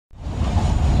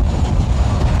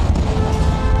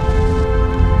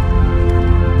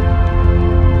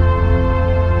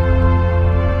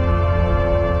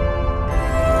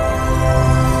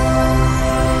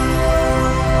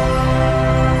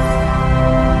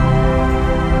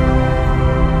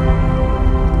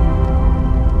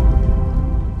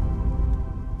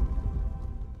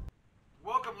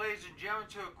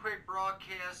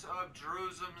of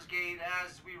Jerusalem's Gate,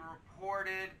 as we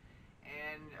reported,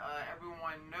 and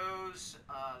everyone knows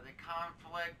the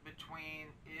conflict between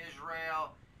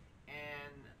Israel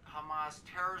and Hamas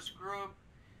terrorist group,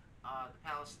 the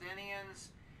Palestinians.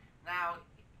 Now,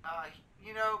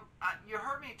 you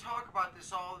heard me talk about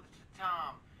this all the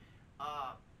time.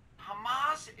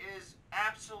 Hamas is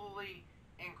absolutely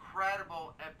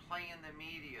incredible at playing the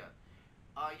media.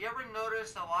 You ever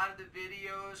notice a lot of the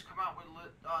videos come out with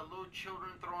little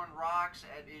children throwing rocks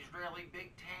at Israeli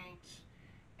big tanks,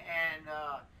 and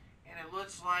it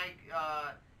looks like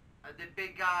the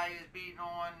big guy is beating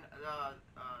on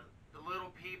the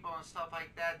little people and stuff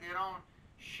like that. They don't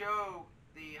show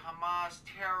the Hamas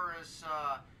terrorists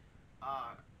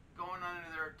going under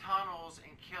their tunnels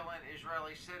and killing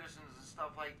Israeli citizens and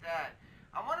stuff like that.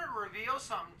 I wanted to reveal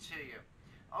something to you.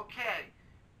 Okay.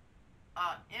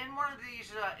 In one of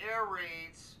these air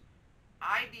raids,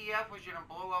 IDF was going to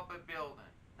blow up a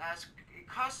building. Now, it's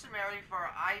customary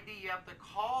for IDF to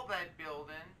call that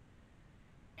building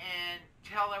and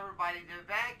tell everybody to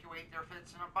evacuate if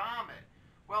it's going to bomb it.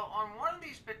 Well, on one of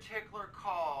these particular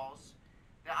calls,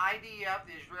 the IDF,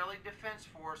 the Israeli Defense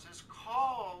Forces,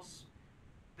 calls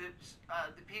the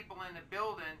people in the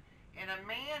building, and a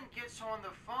man gets on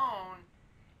the phone,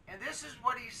 and this is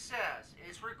what he says.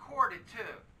 It's recorded,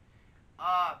 too.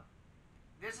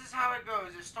 This is how it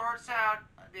goes. It starts out,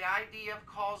 the IDF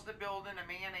calls the building, a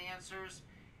man answers,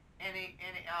 and the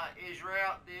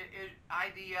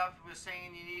IDF was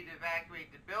saying you need to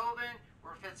evacuate the building,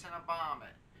 we're fixing to bomb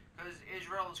it, because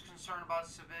Israel is concerned about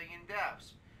civilian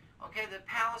deaths. Okay, the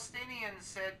Palestinians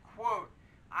said, quote,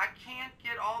 I can't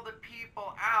get all the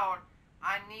people out,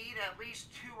 I need at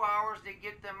least 2 hours to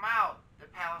get them out, the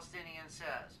Palestinian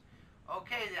says.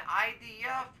 Okay, the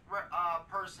IDF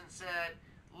person said,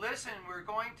 listen, we're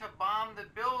going to bomb the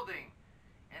building,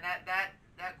 and that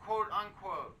quote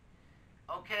unquote.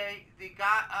 Okay, the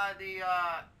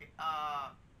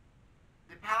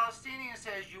Palestinian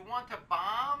says, you want to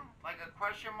bomb, like a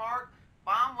question mark,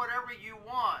 bomb whatever you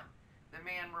want. The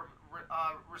man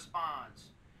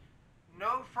responds,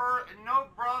 no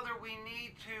brother, we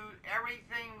need to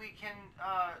everything we can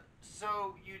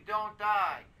so you don't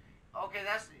die. Okay,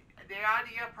 that's the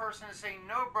IDF person is saying,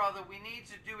 no, brother, we need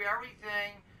to do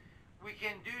everything we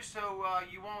can do so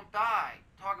you won't die.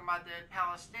 Talking about the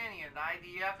Palestinian. The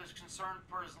IDF is concerned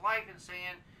for his life and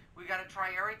saying, we got to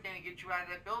try everything to get you out of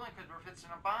that building because we're fixing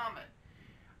to bomb it.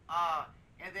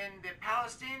 And then the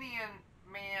Palestinian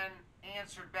man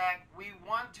answered back, we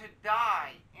want to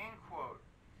die, end quote.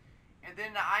 And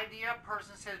then the IDF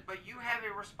person says, but you have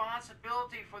a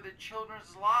responsibility for the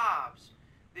children's lives.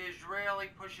 The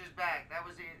Israeli pushes back. That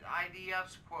was the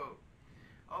IDF's quote.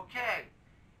 Okay.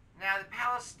 Now the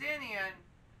Palestinian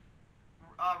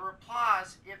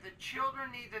replies, if the children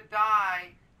need to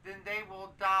die, then they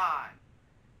will die.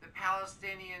 The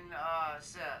Palestinian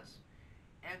says.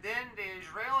 And then the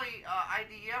Israeli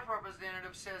IDF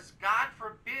representative says, God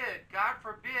forbid,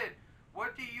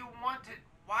 what do you want to,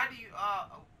 what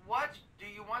do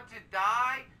you want to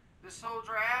die? The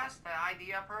soldier asked, the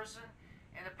IDF person.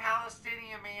 And the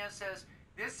Palestinian man says,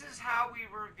 this is how we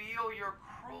reveal your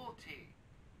cruelty.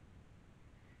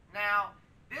 Now,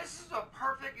 this is a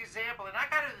perfect example, and I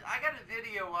got a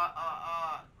video.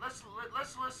 Let's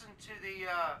listen to the.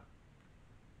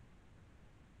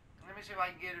 Let me see if I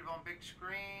can get it on big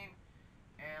screen,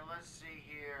 and let's see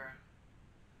here.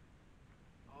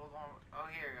 Hold on. Oh,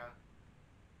 here you go.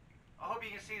 I hope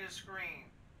you can see the screen.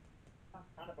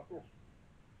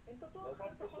 انت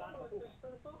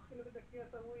طخ اللي بدك اياه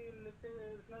تسويه اللي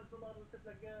تنزله مره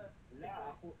وتتلقاه.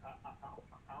 لا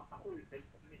اقول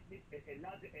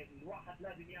لازم الواحد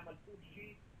لازم يعمل كل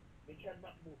شيء مشان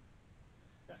ما تموت.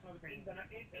 احنا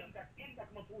عندك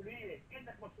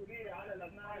مسؤوليه على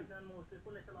الاطفال. بدنا نموت،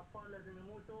 يقول لك الاطفال لازم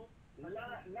يموتوا.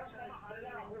 لا سمح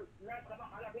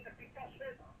الله بدك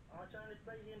تكشف عشان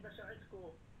تبين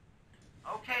بشاعتكم.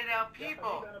 Okay, now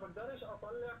people,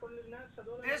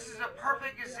 this is a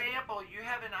perfect example. You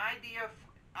have an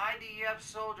IDF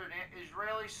soldier, an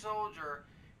Israeli soldier,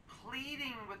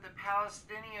 pleading with the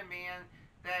Palestinian man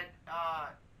that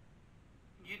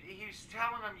he's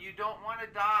telling him, you don't want to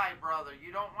die, brother.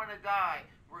 You don't want to die.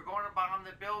 We're going to bomb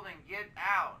the building. Get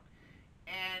out.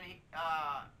 And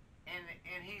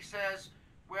he says,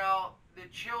 well, the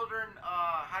children,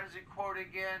 how does it quote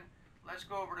again? Let's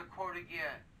go over to quote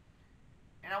again.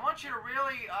 And I want you to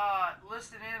really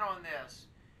listen in on this.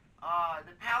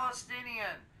 The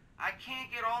Palestinian, I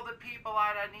can't get all the people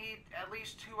out. I need at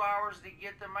least 2 hours to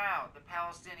get them out, the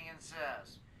Palestinian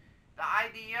says. The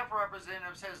IDF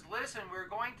representative says, listen, we're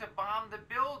going to bomb the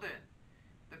building.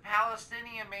 The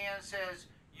Palestinian man says,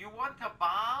 You want to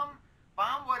bomb?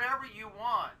 Bomb whatever you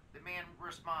want, the man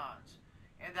responds.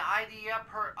 And the IDF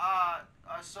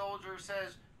a soldier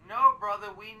says, no,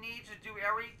 brother, we need to do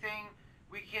everything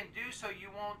we can do so you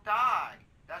won't die.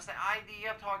 That's the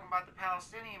IDF talking about the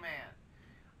Palestinian man.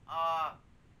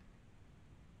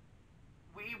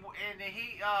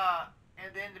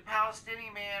 And then the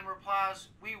Palestinian man replies,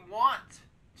 we want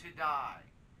to die.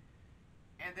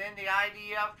 And then the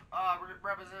IDF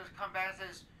representative comes back and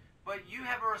says, but you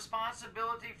have a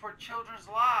responsibility for children's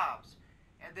lives.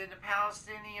 And then the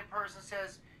Palestinian person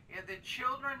says, if the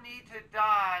children need to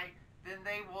die, then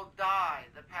they will die,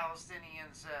 the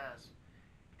Palestinian says.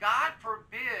 God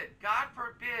forbid, God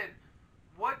forbid,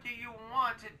 what do you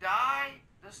want, to die?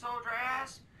 The soldier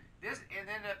asks. And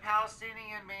then the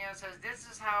Palestinian man says, this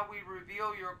is how we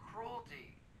reveal your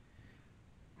cruelty.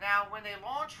 Now, when they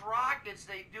launch rockets,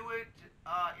 they do it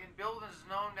in buildings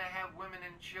known to have women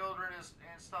and children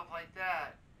and stuff like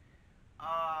that.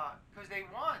 Because they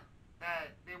want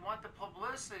that. They want the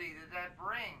publicity that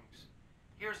brings.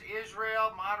 Here's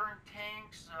Israel, modern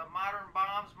tanks, modern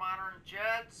bombs, modern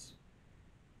jets.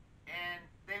 And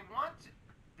they want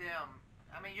them.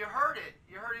 I mean, you heard it.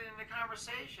 You heard it in the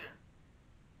conversation.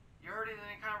 You heard it in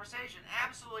the conversation.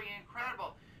 Absolutely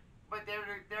incredible. But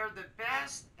they're the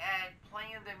best at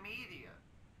playing the media.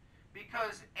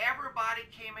 Because everybody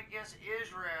came against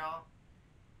Israel,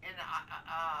 and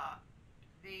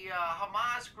the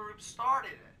Hamas group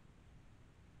started it.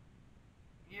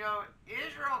 You know,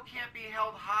 Israel can't be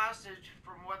held hostage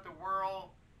from what the world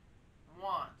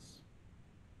wants.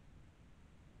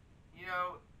 You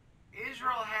know,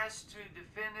 Israel has to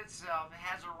defend itself. It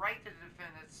has a right to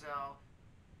defend itself,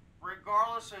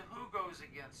 regardless of who goes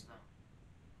against them.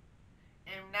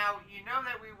 And now, you know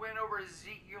that we went over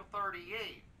Ezekiel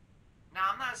 38.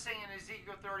 Now, I'm not saying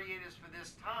Ezekiel 38 is for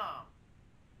this time.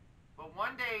 But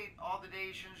one day, all the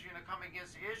nations are going to come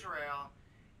against Israel.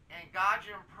 And God's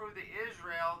going to prove to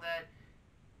Israel that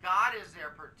God is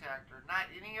their protector, not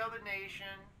any other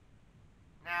nation.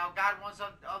 Now, God wants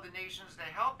other nations to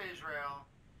help Israel.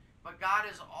 But God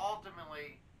is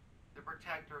ultimately the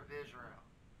protector of Israel.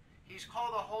 He's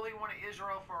called the Holy One of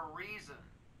Israel for a reason.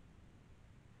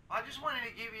 I just wanted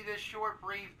to give you this short,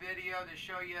 brief video to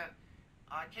show you.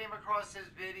 I came across this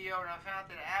video and I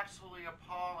found it absolutely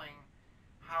appalling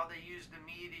how they use the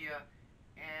media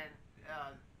and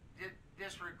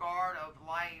disregard of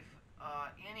life,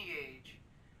 any age,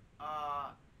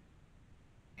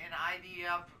 and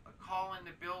IDF calling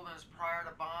the buildings prior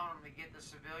to bombing them to get the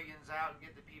civilians out and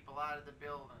get the people out of the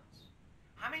buildings.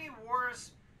 How many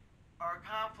wars or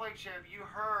conflicts have you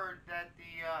heard that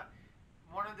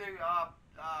one of the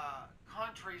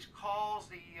countries calls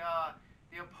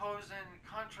the opposing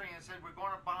country and said, we're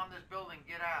going to bomb this building,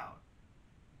 get out?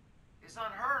 It's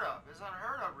unheard of. It's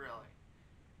unheard of, really.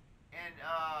 And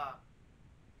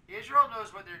Israel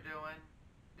knows what they're doing,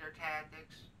 their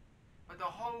tactics, but the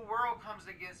whole world comes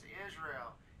against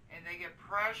Israel, and they get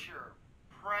pressure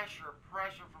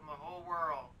from the whole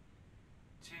world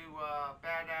to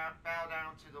bow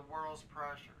down to the world's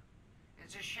pressure.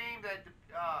 It's a shame that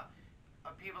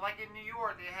people, like in New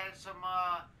York, they had some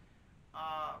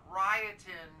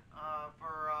rioting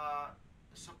for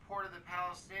support of the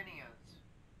Palestinians.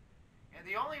 And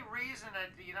the only reason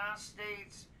that the United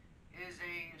States is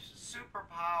a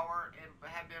superpower and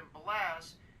have been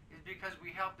blessed is because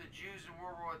we helped the Jews in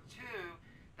World War II.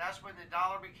 That's when the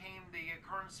dollar became the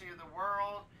currency of the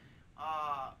world.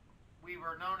 We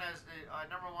were known as the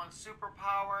 #1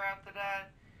 superpower after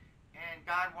that, and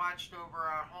God watched over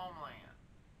our homeland.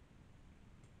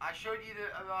 I showed you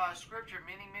the scripture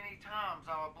many times.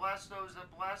 I will bless those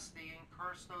that bless thee and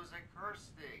curse those that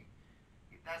curse thee.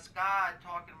 That's God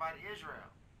talking about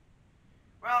Israel.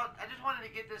 Well, I just wanted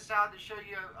to get this out to show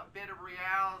you a bit of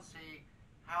reality,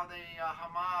 how the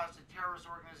Hamas, the terrorist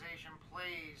organization,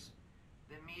 plays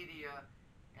the media,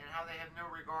 and how they have no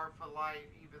regard for life,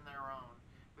 even their own.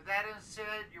 With that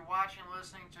said, you're watching and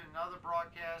listening to another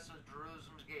broadcast of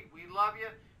Jerusalem's Gate. We love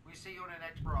you. We see you on the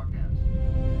next broadcast.